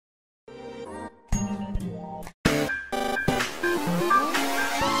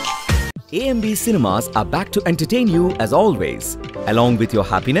AMB Cinemas are back to entertain you as always. Along with your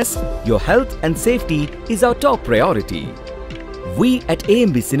happiness, your health and safety is our top priority. We at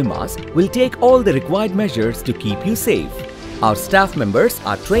AMB Cinemas will take all the required measures to keep you safe. Our staff members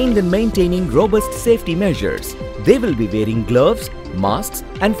are trained in maintaining robust safety measures. They will be wearing gloves, masks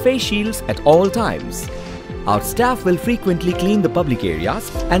and face shields at all times. Our staff will frequently clean the public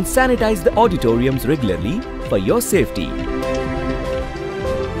areas and sanitize the auditoriums regularly for your safety.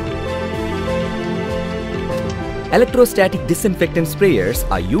 Electrostatic disinfectant sprayers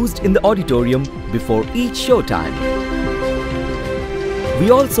are used in the auditorium before each showtime.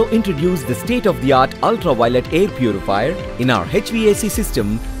 We also introduced the state-of-the-art ultraviolet air purifier in our HVAC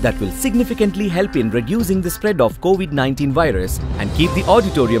system that will significantly help in reducing the spread of COVID-19 virus and keep the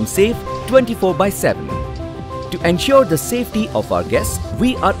auditorium safe 24/7. To ensure the safety of our guests,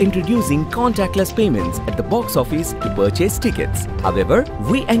 we are introducing contactless payments at the box office to purchase tickets. However,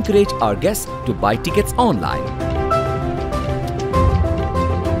 we encourage our guests to buy tickets online.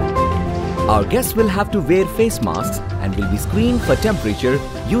 Our guests will have to wear face masks and will be screened for temperature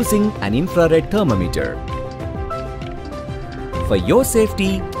using an infrared thermometer. For your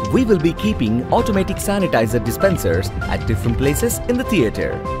safety, we will be keeping automatic sanitizer dispensers at different places in the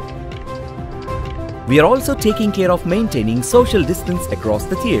theatre. We are also taking care of maintaining social distance across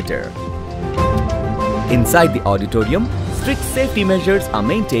the theatre. Inside the auditorium, strict safety measures are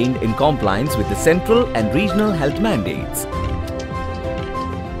maintained in compliance with the central and regional health mandates.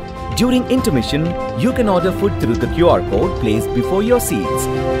 During intermission, you can order food through the QR code placed before your seats.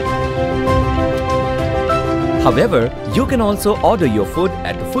 However, you can also order your food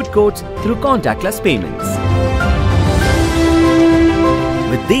at the food courts through contactless payments.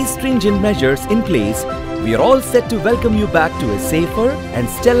 With these stringent measures in place, we are all set to welcome you back to a safer and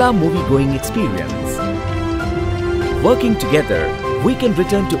stellar movie-going experience. Working together, we can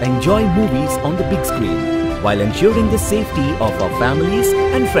return to enjoy movies on the big screen while ensuring the safety of our families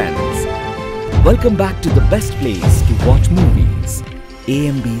and friends. Welcome back to the best place to watch movies,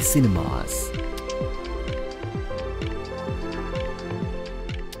 AMB Cinemas.